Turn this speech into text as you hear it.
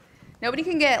Nobody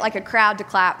can get like a crowd to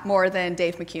clap more than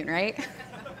Dave McCune, right?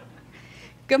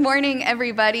 Good morning,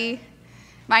 everybody.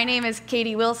 My name is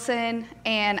Katie Wilson,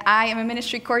 and I am a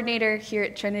ministry coordinator here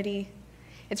at Trinity.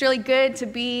 It's really good to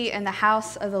be in the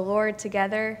house of the Lord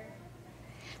together.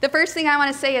 The first thing I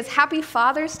want to say is Happy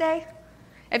Father's Day.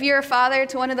 If you're a father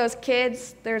to one of those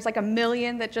kids, there's like 1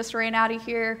 million that just ran out of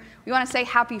here. We want to say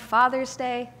Happy Father's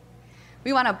Day.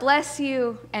 We want to bless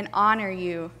you and honor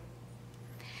you.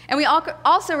 And we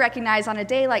also recognize on a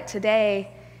day like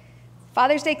today,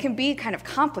 Father's Day can be kind of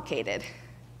complicated.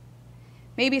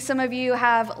 Maybe some of you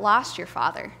have lost your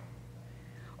father,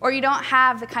 or you don't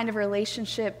have the kind of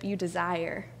relationship you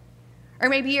desire. Or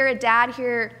maybe you're a dad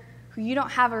here who you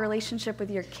don't have a relationship with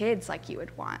your kids like you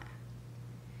would want.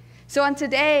 So on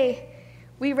today,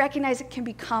 we recognize it can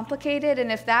be complicated, and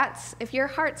if your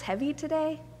heart's heavy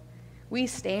today, we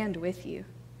stand with you.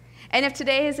 And if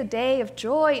today is a day of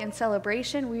joy and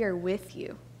celebration, we are with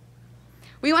you.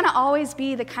 We want to always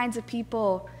be the kinds of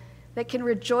people that can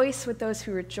rejoice with those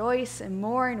who rejoice and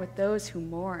mourn with those who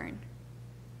mourn.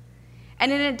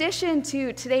 And in addition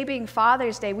to today being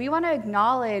Father's Day, we want to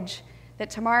acknowledge that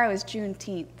tomorrow is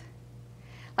Juneteenth.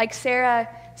 Like Sarah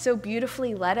so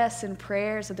beautifully led us in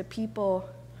prayers of the people,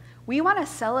 we want to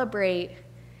celebrate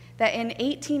that in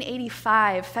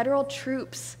 1885, federal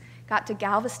troops got to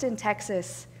Galveston,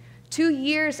 Texas, 2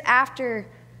 years after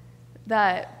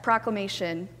the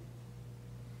proclamation,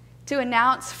 to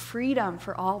announce freedom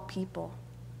for all people.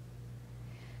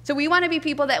 So we want to be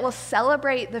people that will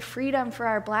celebrate the freedom for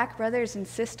our Black brothers and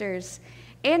sisters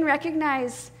and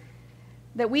recognize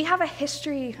that we have a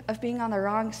history of being on the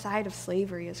wrong side of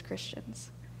slavery as Christians.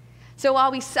 So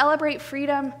while we celebrate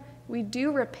freedom, we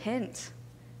do repent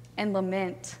and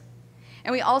lament.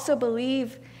 And we also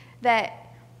believe that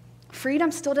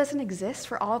freedom still doesn't exist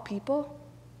for all people.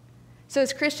 So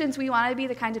as Christians, we want to be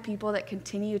the kind of people that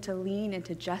continue to lean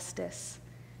into justice,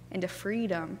 into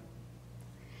freedom.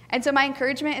 And so my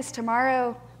encouragement is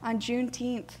tomorrow on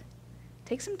Juneteenth,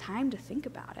 take some time to think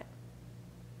about it.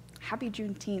 Happy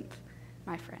Juneteenth,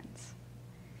 my friends.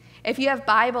 If you have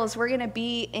Bibles, we're going to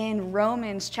be in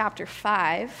Romans chapter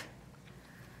 5.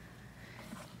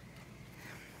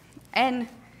 And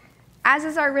as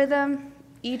is our rhythm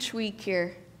each week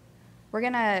here, we're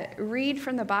going to read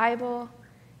from the Bible,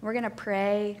 we're going to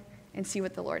pray, and see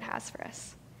what the Lord has for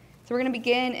us. So we're going to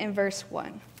begin in verse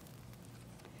 1.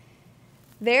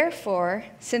 Therefore,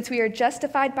 since we are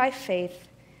justified by faith,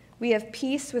 we have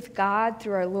peace with God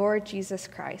through our Lord Jesus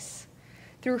Christ,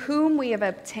 through whom we have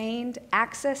obtained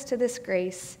access to this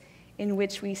grace in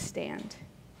which we stand.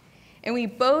 And we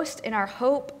boast in our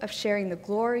hope of sharing the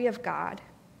glory of God.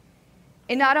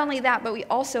 And not only that, but we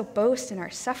also boast in our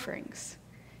sufferings,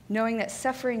 knowing that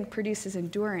suffering produces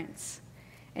endurance,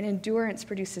 and endurance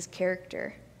produces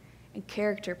character, and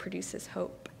character produces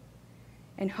hope.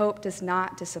 And hope does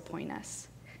not disappoint us,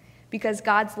 because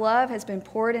God's love has been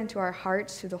poured into our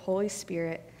hearts through the Holy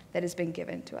Spirit that has been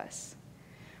given to us.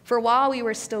 For while we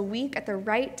were still weak, at the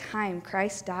right time,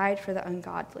 Christ died for the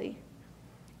ungodly.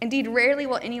 Indeed, rarely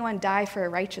will anyone die for a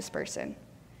righteous person,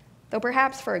 though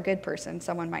perhaps for a good person,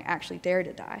 someone might actually dare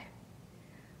to die.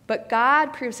 But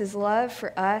God proves his love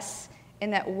for us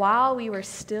in that while we were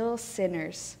still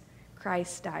sinners,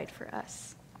 Christ died for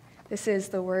us. This is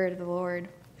the word of the Lord.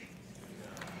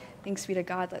 Thanks be to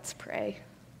God. Let's pray.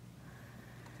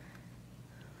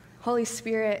 Holy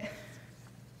Spirit,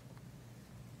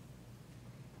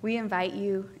 we invite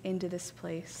you into this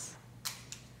place.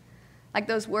 Like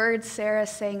those words Sarah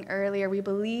sang earlier, we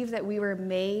believe that we were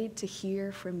made to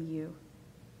hear from you.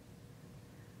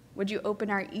 Would you open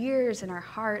our ears and our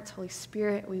hearts, Holy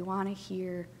Spirit? We want to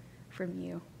hear from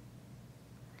you.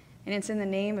 And it's in the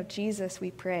name of Jesus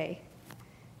we pray.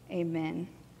 Amen.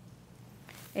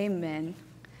 Amen.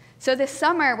 So this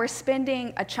summer, we're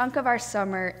spending a chunk of our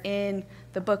summer in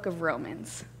the book of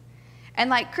Romans. And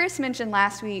like Chris mentioned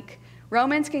last week,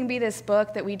 Romans can be this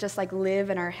book that we just live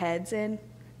in our heads in,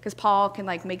 because Paul can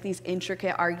make these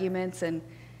intricate arguments,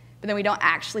 but then we don't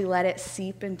actually let it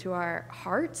seep into our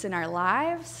hearts and our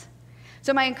lives.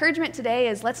 So my encouragement today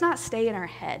is let's not stay in our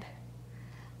head.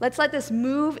 Let's let this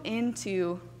move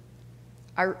into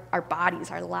our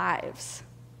bodies, our lives.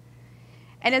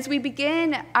 And as we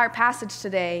begin our passage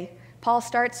today, Paul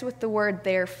starts with the word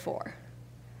therefore.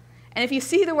 And if you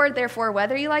see the word therefore,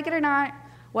 whether you like it or not,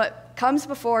 what comes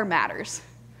before matters.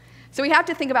 So we have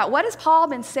to think about what has Paul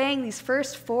been saying these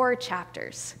first 4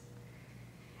 chapters.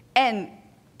 And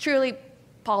truly,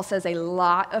 Paul says a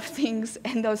lot of things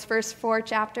in those first 4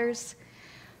 chapters.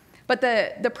 But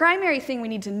the primary thing we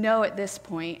need to know at this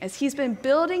point is he's been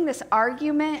building this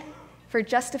argument for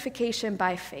justification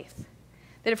by faith.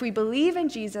 That if we believe in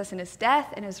Jesus and his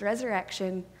death and his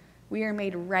resurrection, we are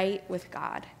made right with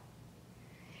God.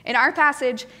 In our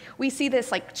passage, we see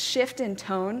this shift in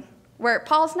tone where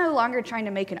Paul's no longer trying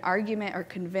to make an argument or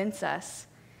convince us,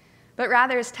 but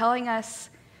rather is telling us,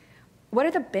 what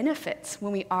are the benefits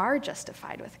when we are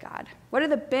justified with God? What are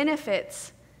the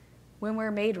benefits when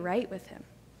we're made right with him?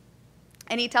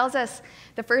 And he tells us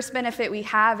the first benefit we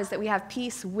have is that we have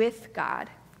peace with God.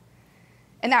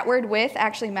 And that word with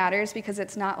actually matters because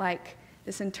it's not like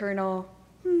this internal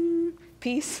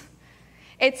peace.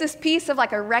 It's this peace of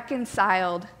a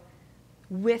reconciled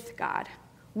with God.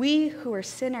 We who are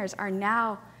sinners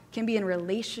can be in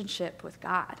relationship with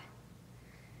God.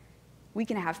 We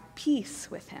can have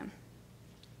peace with him.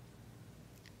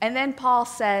 And then Paul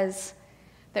says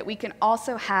that we can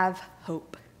also have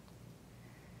hope.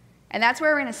 And that's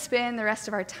where we're going to spend the rest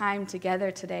of our time together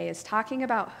today, is talking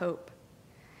about hope.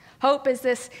 Hope is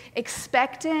this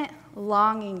expectant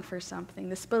longing for something,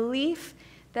 this belief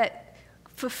that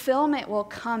fulfillment will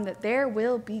come, that there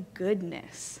will be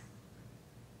goodness.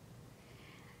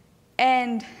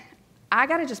 And I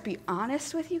got to just be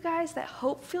honest with you guys that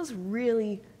hope feels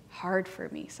really hard for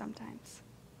me sometimes.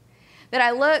 That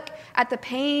I look at the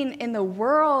pain in the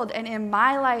world and in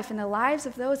my life and the lives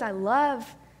of those I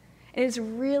love, and it's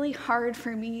really hard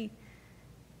for me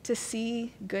to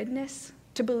see goodness,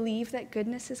 to believe that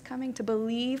goodness is coming, to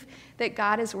believe that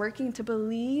God is working, to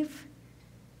believe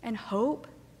and hope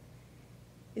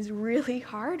is really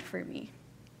hard for me.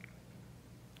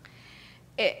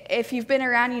 If you've been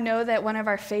around, you know that one of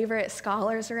our favorite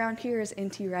scholars around here is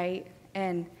N.T. Wright,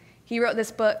 and he wrote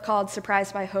this book called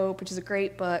Surprised by Hope, which is a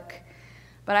great book.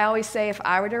 But I always say if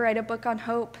I were to write a book on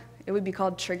hope, it would be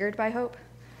called Triggered by Hope.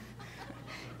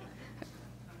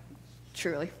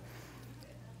 Truly.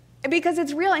 Because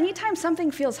it's real. Anytime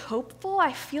something feels hopeful,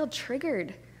 I feel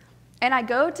triggered. And I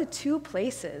go to two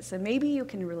places, and maybe you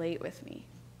can relate with me.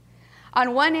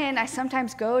 On one end, I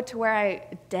sometimes go to where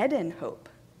I deaden hope.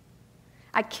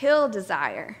 I kill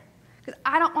desire, because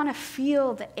I don't want to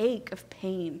feel the ache of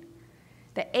pain,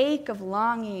 the ache of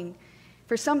longing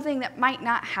for something that might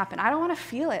not happen. I don't want to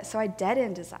feel it, so I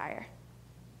deaden desire.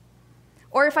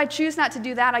 Or if I choose not to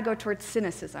do that, I go towards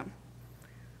cynicism.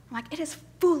 I'm like, it is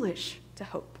foolish to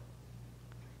hope.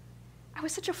 I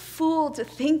was such a fool to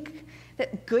think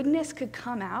that goodness could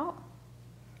come out.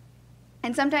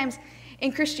 And sometimes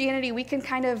in Christianity, we can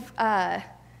kind of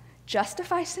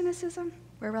justify cynicism,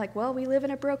 where we're like, well, we live in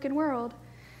a broken world.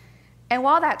 And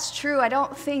while that's true, I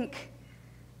don't think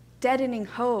deadening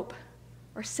hope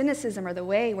or cynicism are the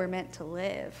way we're meant to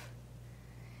live.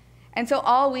 And so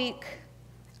all week,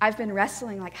 I've been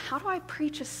wrestling, how do I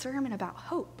preach a sermon about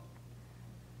hope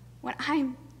when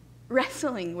I'm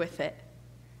wrestling with it?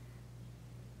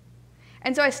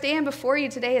 And so I stand before you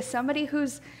today as somebody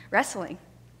who's wrestling.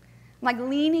 I'm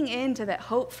leaning into that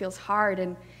hope feels hard,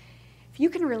 and if you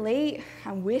can relate,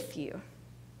 I'm with you.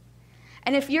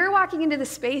 And if you're walking into the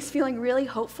space feeling really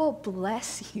hopeful,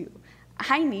 bless you.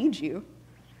 I need you.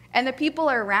 And the people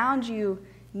around you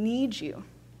need you.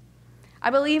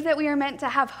 I believe that we are meant to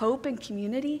have hope and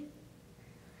community.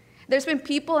 There's been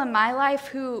people in my life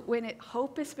who, when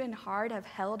hope has been hard, have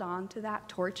held on to that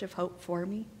torch of hope for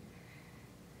me.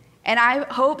 And I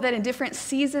hope that in different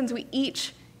seasons, we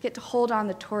each get to hold on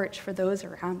the torch for those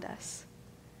around us.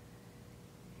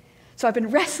 So I've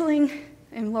been wrestling,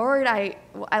 and Lord, I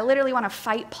literally want to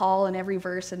fight Paul in every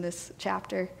verse in this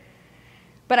chapter.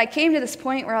 But I came to this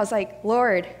point where I was like,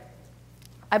 Lord,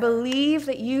 I believe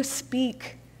that you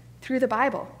speak through the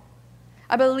Bible.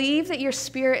 I believe that your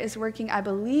Spirit is working. I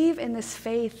believe in this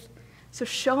faith. So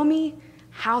show me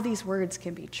how these words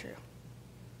can be true.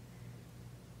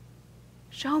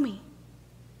 Show me.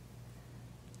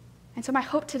 And so my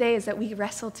hope today is that we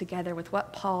wrestle together with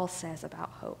what Paul says about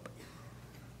hope.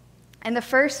 And the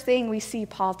first thing we see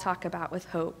Paul talk about with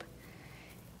hope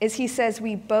is he says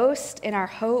we boast in our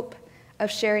hope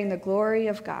of sharing the glory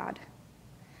of God.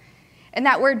 And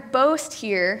that word boast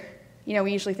here,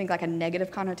 we usually think a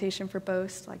negative connotation for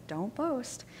boast, don't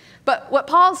boast. But what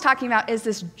Paul's talking about is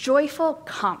this joyful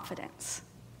confidence.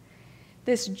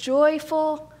 This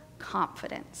joyful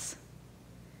confidence.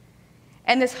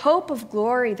 And this hope of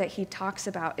glory that he talks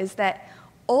about is that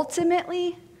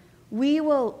ultimately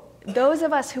those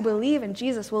of us who believe in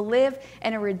Jesus will live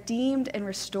in a redeemed and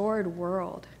restored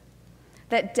world.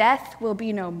 That death will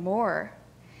be no more.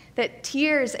 That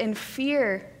tears and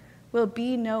fear will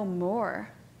be no more.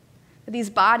 That these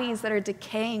bodies that are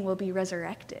decaying will be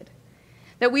resurrected.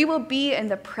 That we will be in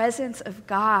the presence of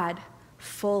God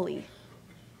fully.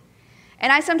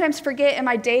 And I sometimes forget in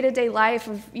my day-to-day life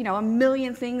of, a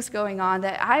million things going on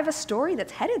that I have a story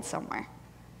that's headed somewhere.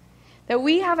 that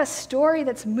we have a story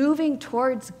that's moving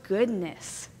towards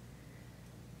goodness.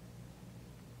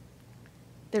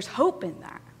 There's hope in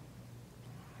that.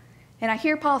 And I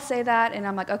hear Paul say that, and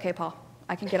I'm like, okay, Paul,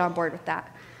 I can get on board with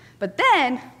that. But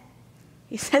then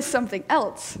he says something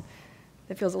else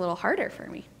that feels a little harder for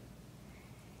me.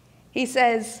 He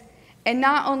says, and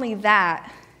not only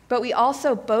that, but we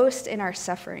also boast in our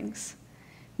sufferings,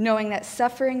 knowing that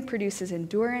suffering produces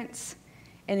endurance,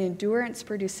 and endurance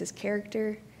produces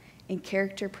character, and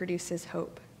character produces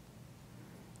hope.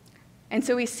 And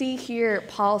so we see here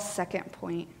Paul's second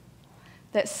point,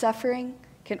 that suffering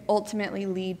can ultimately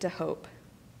lead to hope.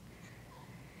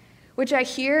 Which I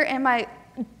hear, and my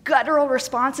guttural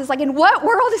response is like, in what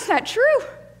world is that true?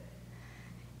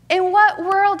 In what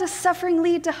world does suffering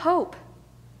lead to hope?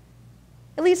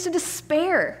 It leads to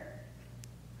despair.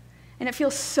 And it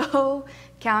feels so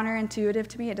counterintuitive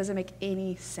to me, it doesn't make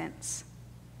any sense.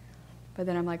 But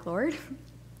then I'm like, Lord,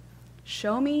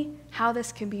 show me how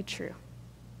this can be true.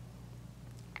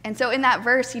 And so in that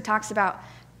verse, he talks about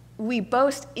we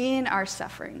boast in our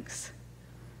sufferings.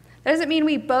 That doesn't mean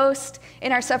we boast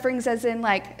in our sufferings as in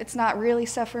like, it's not really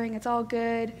suffering, it's all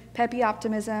good, peppy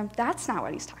optimism. That's not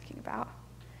what he's talking about.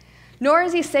 Nor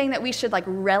is he saying that we should like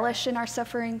relish in our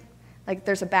suffering, like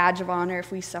there's a badge of honor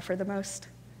if we suffer the most.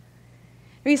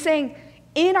 He's saying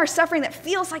in our suffering that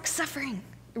feels like suffering,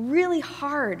 really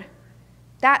hard,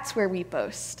 that's where we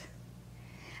boast.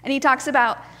 And he talks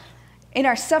about in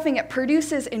our suffering, it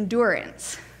produces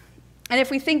endurance. And if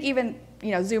we think even,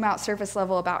 zoom out surface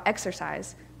level about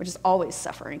exercise, which is always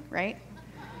suffering, right?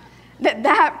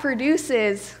 that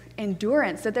produces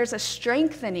endurance, that there's a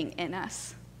strengthening in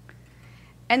us.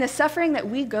 And the suffering that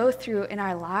we go through in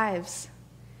our lives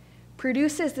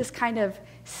produces this kind of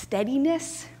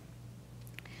steadiness,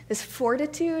 this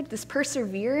fortitude, this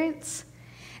perseverance.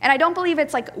 And I don't believe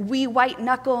it's like we white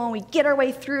knuckle and we get our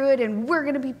way through it and we're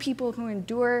going to be people who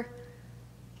endure.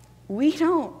 We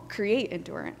don't create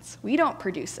endurance. We don't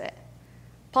produce it.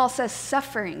 Paul says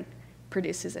suffering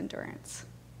produces endurance.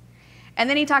 And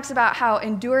then he talks about how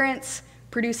endurance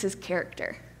produces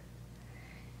character.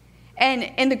 And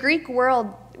in the Greek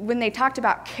world, when they talked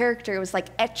about character, it was like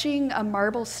etching a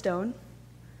marble stone,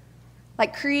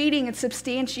 like creating and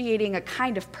substantiating a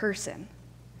kind of person.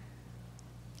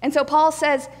 And so Paul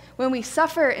says when we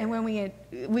suffer and when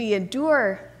we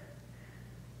endure,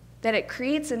 that it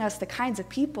creates in us the kinds of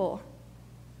people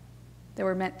that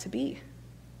we're meant to be.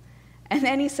 And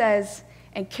then he says,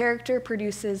 and character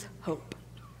produces hope.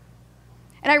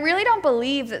 And I really don't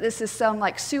believe that this is some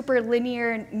like super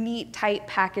linear, neat, tight,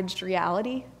 packaged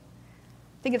reality.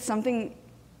 I think it's something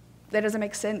that doesn't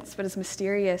make sense, but is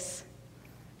mysterious.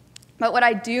 But what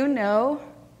I do know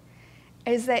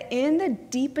is that in the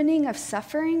deepening of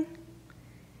suffering,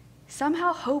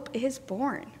 somehow hope is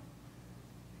born.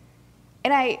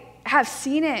 And I have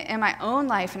seen it in my own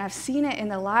life, and I've seen it in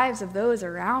the lives of those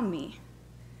around me,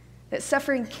 that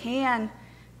suffering can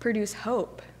produce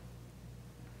hope.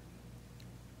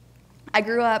 I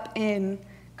grew up in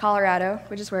Colorado,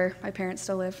 which is where my parents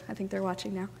still live. I think they're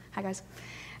watching now. Hi, guys.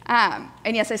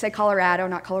 And yes, I say Colorado,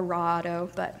 not Colorado,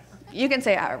 but you can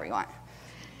say it however you want.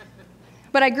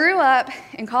 But I grew up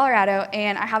in Colorado,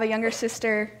 and I have a younger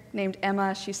sister named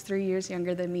Emma. She's 3 years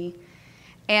younger than me.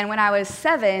 And when I was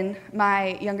 7,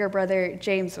 my younger brother,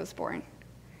 James, was born.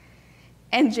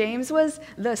 And James was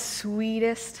the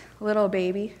sweetest little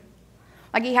baby.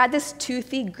 Like, he had this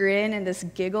toothy grin and this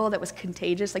giggle that was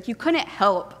contagious. Like, you couldn't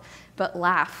help but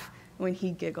laugh when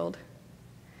he giggled.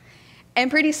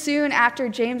 And pretty soon after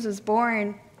James was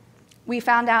born, we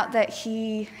found out that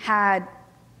he had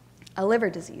a liver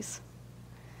disease.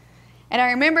 And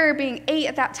I remember being 8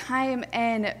 at that time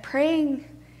and praying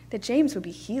that James would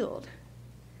be healed.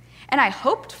 And I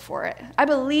hoped for it. I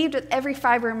believed with every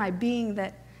fiber in my being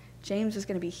that James was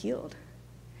going to be healed.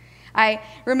 I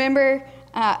remember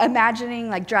imagining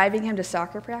like driving him to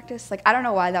soccer practice. Like, I don't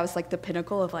know why that was like the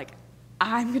pinnacle of like,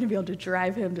 I'm going to be able to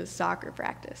drive him to soccer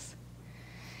practice.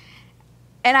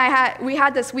 And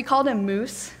we called him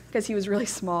Moose because he was really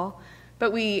small,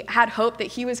 but we had hope that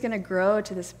he was going to grow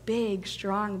to this big,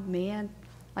 strong man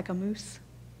like a moose.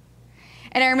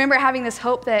 And I remember having this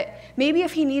hope that maybe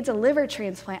if he needs a liver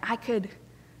transplant, I could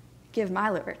give my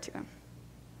liver to him.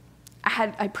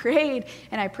 I prayed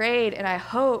and I prayed and I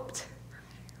hoped.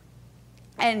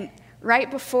 And right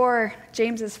before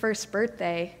James's first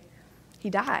birthday, he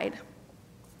died.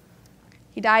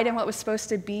 He died in what was supposed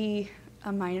to be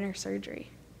a minor surgery.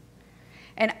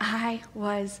 And I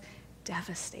was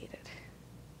devastated.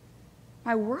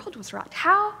 My world was rocked.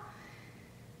 How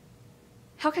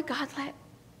could God let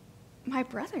my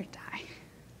brother die?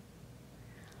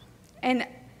 And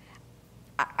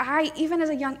I, even as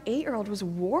a young 8-year-old, was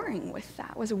warring with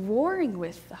that, was warring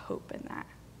with the hope in that.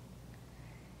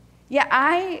 Yeah,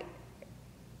 I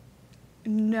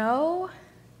know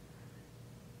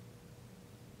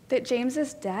that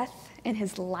James's death and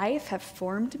his life have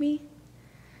formed me.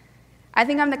 I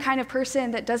think I'm the kind of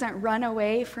person that doesn't run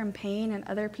away from pain in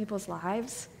other people's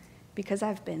lives because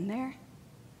I've been there.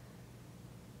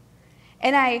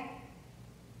 And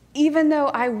even though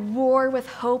I war with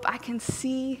hope, I can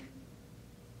see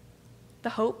the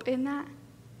hope in that.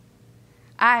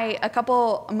 A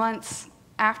couple months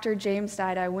after James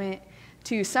died, I went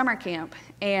to summer camp,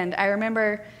 and I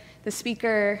remember the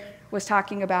speaker was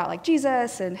talking about like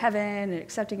Jesus and heaven and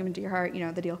accepting him into your heart,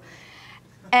 the deal.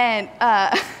 And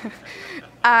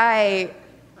I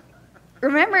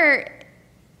remember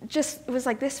it was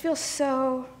like, this feels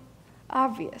so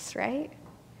obvious, right?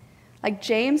 Like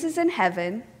James is in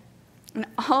heaven, and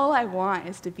all I want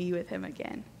is to be with him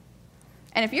again.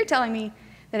 And if you're telling me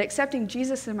that accepting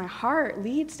Jesus in my heart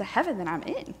leads to heaven, then I'm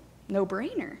in. No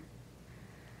brainer.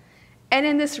 And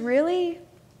in this really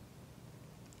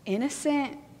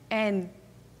innocent and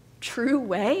true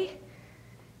way,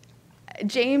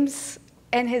 James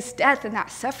and his death and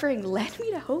that suffering led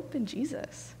me to hope in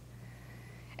Jesus.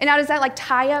 And now does that like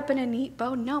tie up in a neat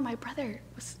bow? No, my brother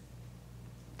was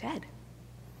dead.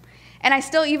 And I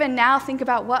still even now think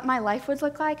about what my life would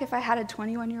look like if I had a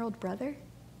 21-year-old brother.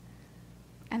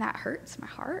 And that hurts my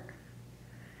heart.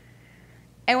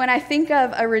 And when I think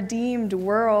of a redeemed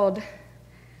world,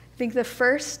 I think the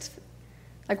first,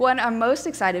 what I'm most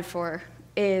excited for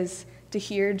is to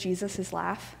hear Jesus'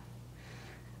 laugh.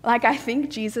 I think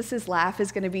Jesus' laugh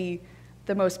is going to be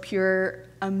the most pure,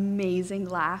 amazing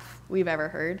laugh we've ever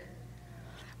heard.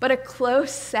 But a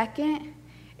close second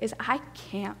is I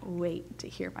can't wait to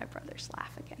hear my brother's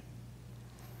laugh again.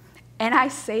 And I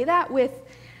say that with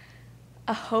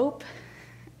a hope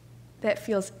that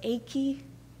feels achy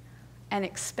and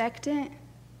expectant,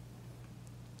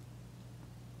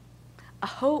 a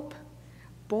hope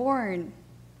born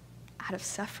out of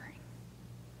suffering.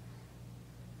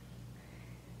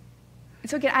 And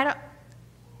so again,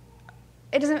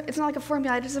 it's not like a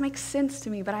formula, it doesn't make sense to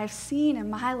me, but I've seen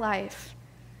in my life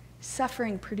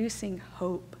suffering producing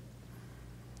hope.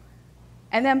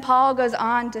 And then Paul goes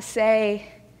on to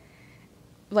say,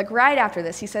 right after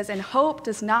this, he says, and hope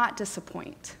does not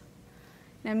disappoint.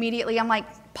 And immediately I'm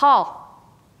like, Paul,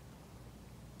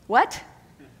 what?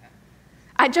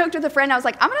 I joked with a friend, I was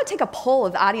like, I'm going to take a poll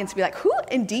of the audience and be like, who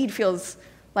indeed feels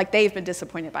like they've been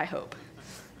disappointed by hope?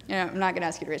 I'm not going to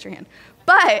ask you to raise your hand.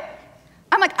 But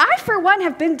I'm like, I, for one,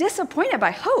 have been disappointed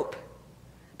by hope.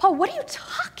 Paul, what are you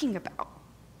talking about?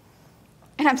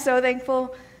 And I'm so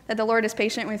thankful that the Lord is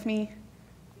patient with me,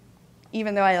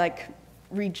 even though I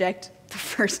reject the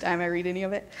first time I read any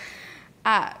of it.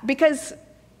 Because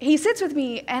he sits with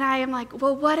me and I am like,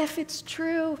 well, what if it's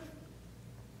true?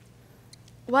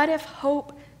 What if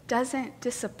hope doesn't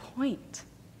disappoint?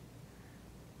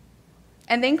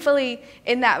 And thankfully,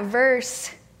 in that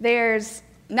verse, there's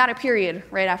not a period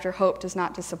right after hope does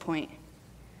not disappoint.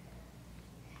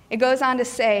 It goes on to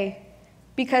say,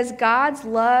 because God's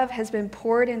love has been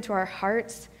poured into our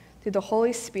hearts through the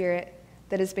Holy Spirit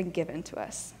that has been given to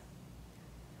us.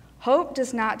 Hope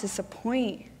does not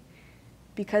disappoint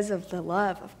because of the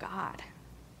love of God.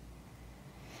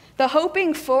 The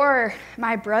hoping for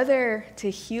my brother to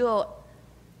heal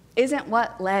isn't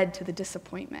what led to the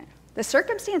disappointment. The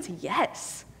circumstance,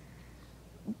 yes.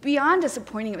 Beyond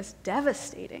disappointing, it was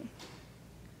devastating.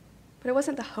 But it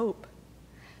wasn't the hope.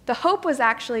 The hope was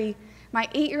actually my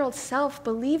 8-year-old self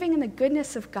believing in the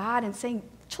goodness of God and saying,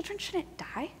 children shouldn't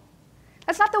die.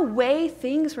 That's not the way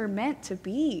things were meant to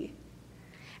be.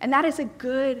 And that is a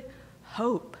good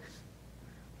hope.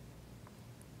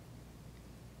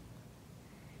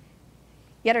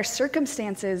 Yet our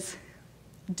circumstances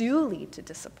do lead to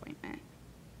disappointment.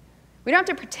 We don't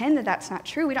have to pretend that that's not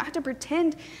true. We don't have to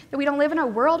pretend that we don't live in a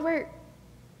world where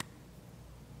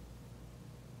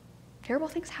terrible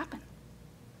things happen.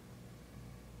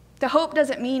 The hope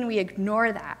doesn't mean we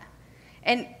ignore that.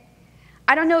 And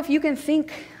I don't know if you can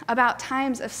think about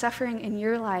times of suffering in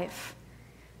your life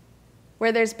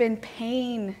where there's been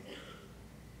pain,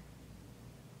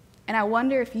 and I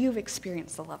wonder if you've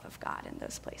experienced the love of God in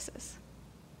those places.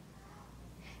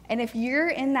 And if you're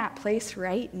in that place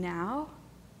right now,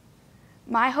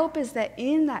 my hope is that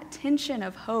in that tension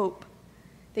of hope,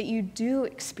 that you do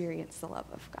experience the love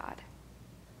of God.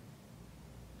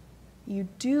 You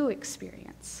do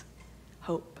experience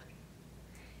hope.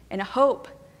 And a hope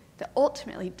that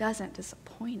ultimately doesn't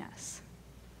disappoint us.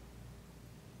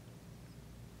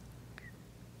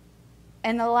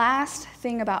 And the last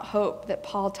thing about hope that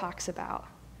Paul talks about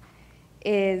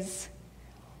is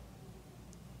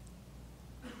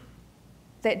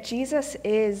that Jesus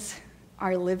is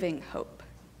our living hope.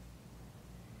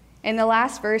 In the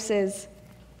last verses,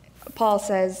 Paul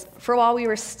says, "For while we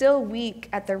were still weak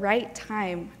at the right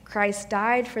time, Christ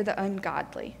died for the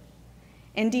ungodly.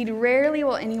 Indeed, rarely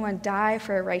will anyone die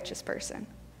for a righteous person."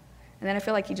 And then I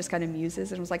feel like he just kind of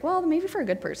muses and was like, well, maybe for a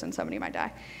good person, somebody might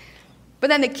die. But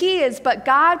then the key is, but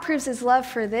God proves his love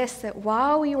for this, that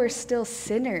while we were still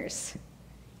sinners,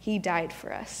 he died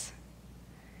for us.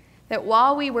 That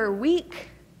while we were weak,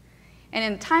 and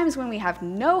in times when we have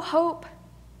no hope,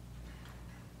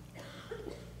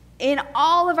 in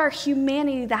all of our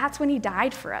humanity, that's when he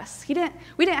died for us. We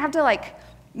didn't have to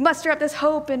muster up this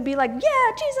hope and be like,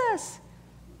 yeah, Jesus.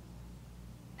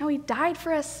 No, he died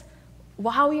for us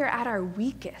while we are at our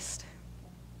weakest.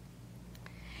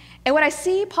 And what I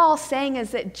see Paul saying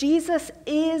is that Jesus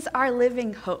is our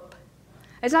living hope.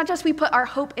 It's not just we put our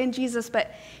hope in Jesus,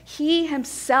 but he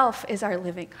himself is our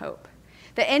living hope.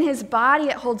 That in his body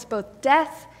it holds both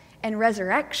death and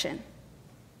resurrection.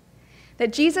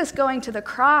 That Jesus going to the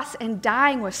cross and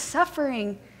dying was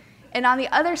suffering, and on the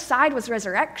other side was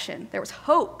resurrection. There was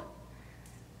hope.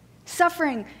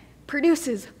 Suffering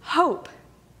produces hope.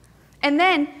 And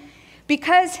then,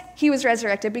 because he was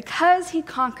resurrected, because he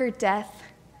conquered death,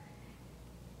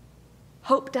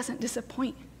 hope doesn't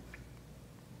disappoint.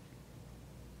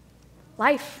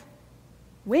 Life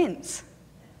wins.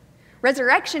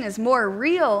 Resurrection is more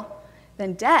real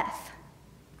than death.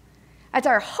 That's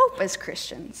our hope as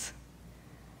Christians.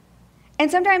 And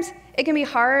sometimes it can be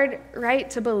hard, right,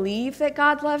 to believe that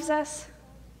God loves us.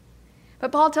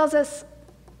 But Paul tells us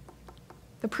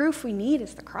the proof we need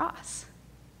is the cross.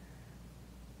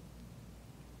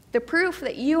 The proof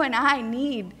that you and I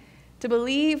need to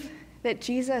believe that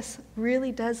Jesus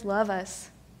really does love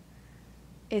us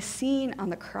is seen on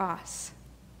the cross.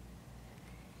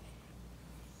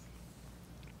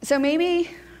 So maybe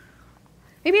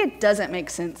it doesn't make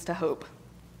sense to hope.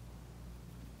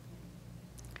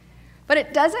 But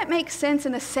it doesn't make sense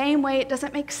in the same way it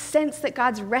doesn't make sense that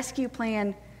God's rescue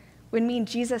plan would mean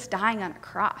Jesus dying on a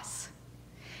cross.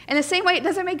 In the same way it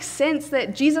doesn't make sense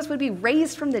that Jesus would be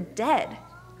raised from the dead.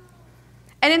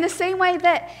 And in the same way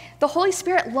that the Holy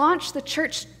Spirit launched the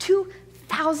church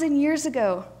 2,000 years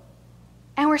ago,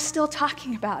 and we're still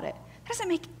talking about it. That doesn't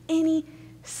make any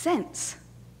sense.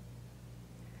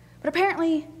 But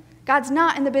apparently, God's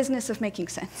not in the business of making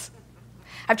sense.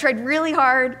 I've tried really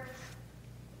hard,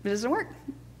 but it doesn't work.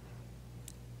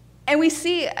 And we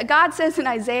see, God says in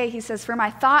Isaiah, he says, "For my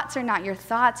thoughts are not your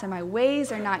thoughts, and my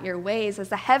ways are not your ways. As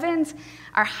the heavens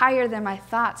are higher than my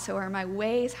thoughts, so are my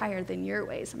ways higher than your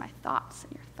ways, and my thoughts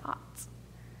than your thoughts."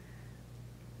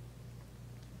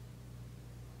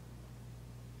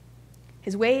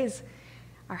 His ways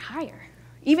are higher.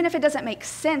 Even if it doesn't make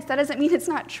sense, that doesn't mean it's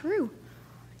not true.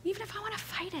 Even if I want to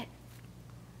fight it,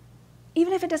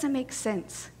 even if it doesn't make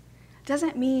sense, it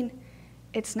doesn't mean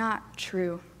it's not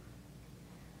true.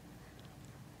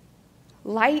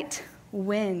 Light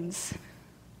wins.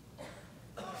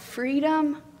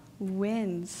 Freedom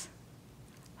wins.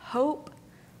 Hope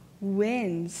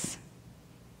wins.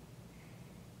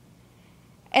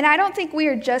 And I don't think we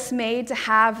are just made to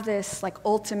have this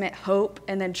ultimate hope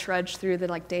and then trudge through the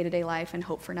day-to-day life and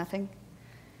hope for nothing.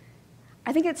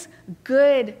 I think it's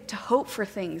good to hope for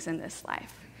things in this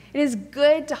life. It is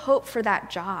good to hope for that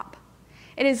job.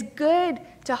 It is good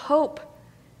to hope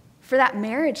for that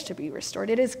marriage to be restored.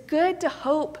 It is good to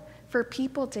hope for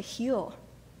people to heal.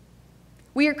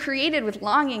 We are created with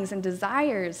longings and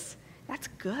desires. That's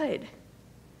good.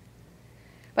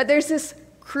 But there's this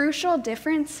crucial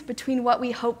difference between what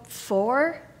we hope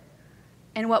for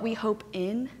and what we hope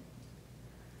in.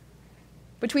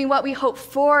 Between what we hope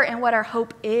for and what our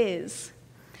hope is.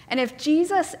 And if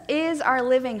Jesus is our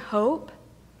living hope,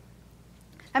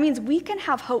 that means we can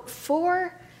have hope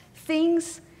for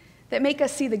things that make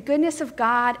us see the goodness of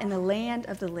God in the land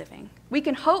of the living. We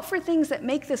can hope for things that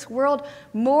make this world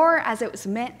more as it was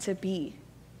meant to be.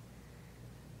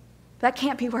 That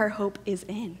can't be where our hope is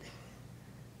in.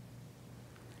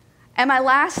 And my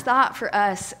last thought for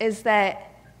us is that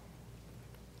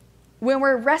when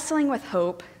we're wrestling with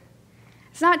hope,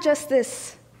 it's not just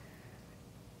this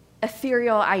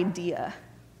ethereal idea.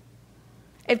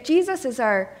 If Jesus is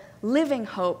our living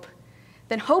hope,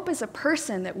 then hope is a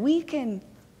person that we can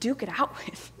duke it out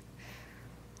with.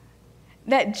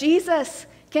 That Jesus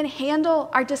can handle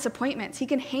our disappointments. He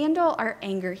can handle our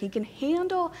anger. He can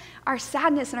handle our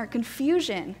sadness and our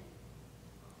confusion.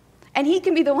 And he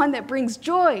can be the one that brings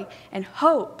joy and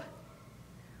hope.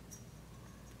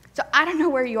 So I don't know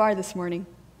where you are this morning.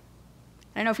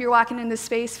 I don't know if you're walking in this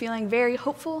space feeling very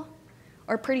hopeful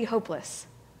or pretty hopeless.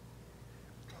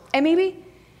 And maybe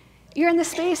you're in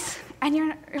this space and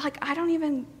you're like, I don't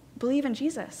even believe in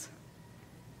Jesus.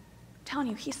 I'm telling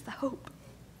you, he's the hope.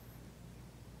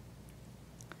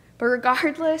 But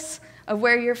regardless of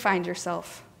where you find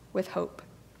yourself with hope,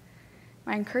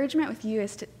 my encouragement with you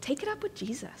is to take it up with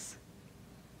Jesus.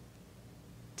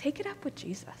 Take it up with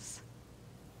Jesus.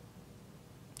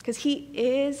 Because he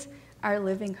is our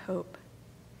living hope.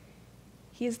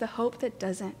 He is the hope that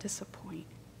doesn't disappoint.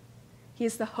 He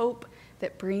is the hope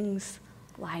that brings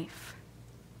life.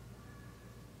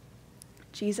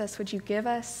 Jesus, would you give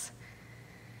us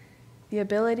the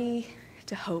ability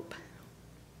to hope?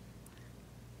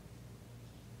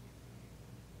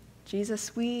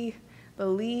 Jesus, we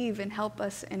believe and help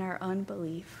us in our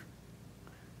unbelief,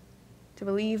 to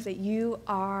believe that you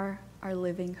are our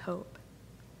living hope.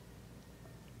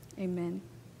 Amen.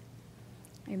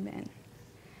 Amen.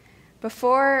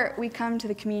 Before we come to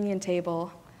the communion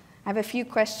table, I have a few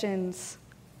questions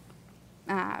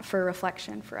for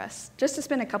reflection for us, just to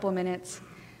spend a couple of minutes.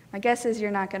 My guess is you're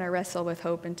not going to wrestle with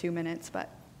hope in 2 minutes, but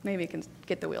maybe you can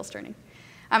get the wheels turning.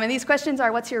 And these questions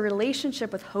are, what's your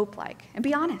relationship with hope like? And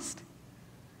be honest.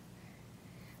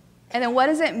 And then what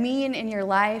does it mean in your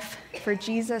life for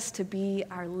Jesus to be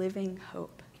our living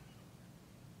hope?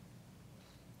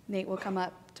 Nate will come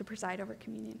up to preside over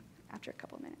communion after a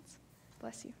couple of minutes.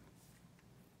 Bless you.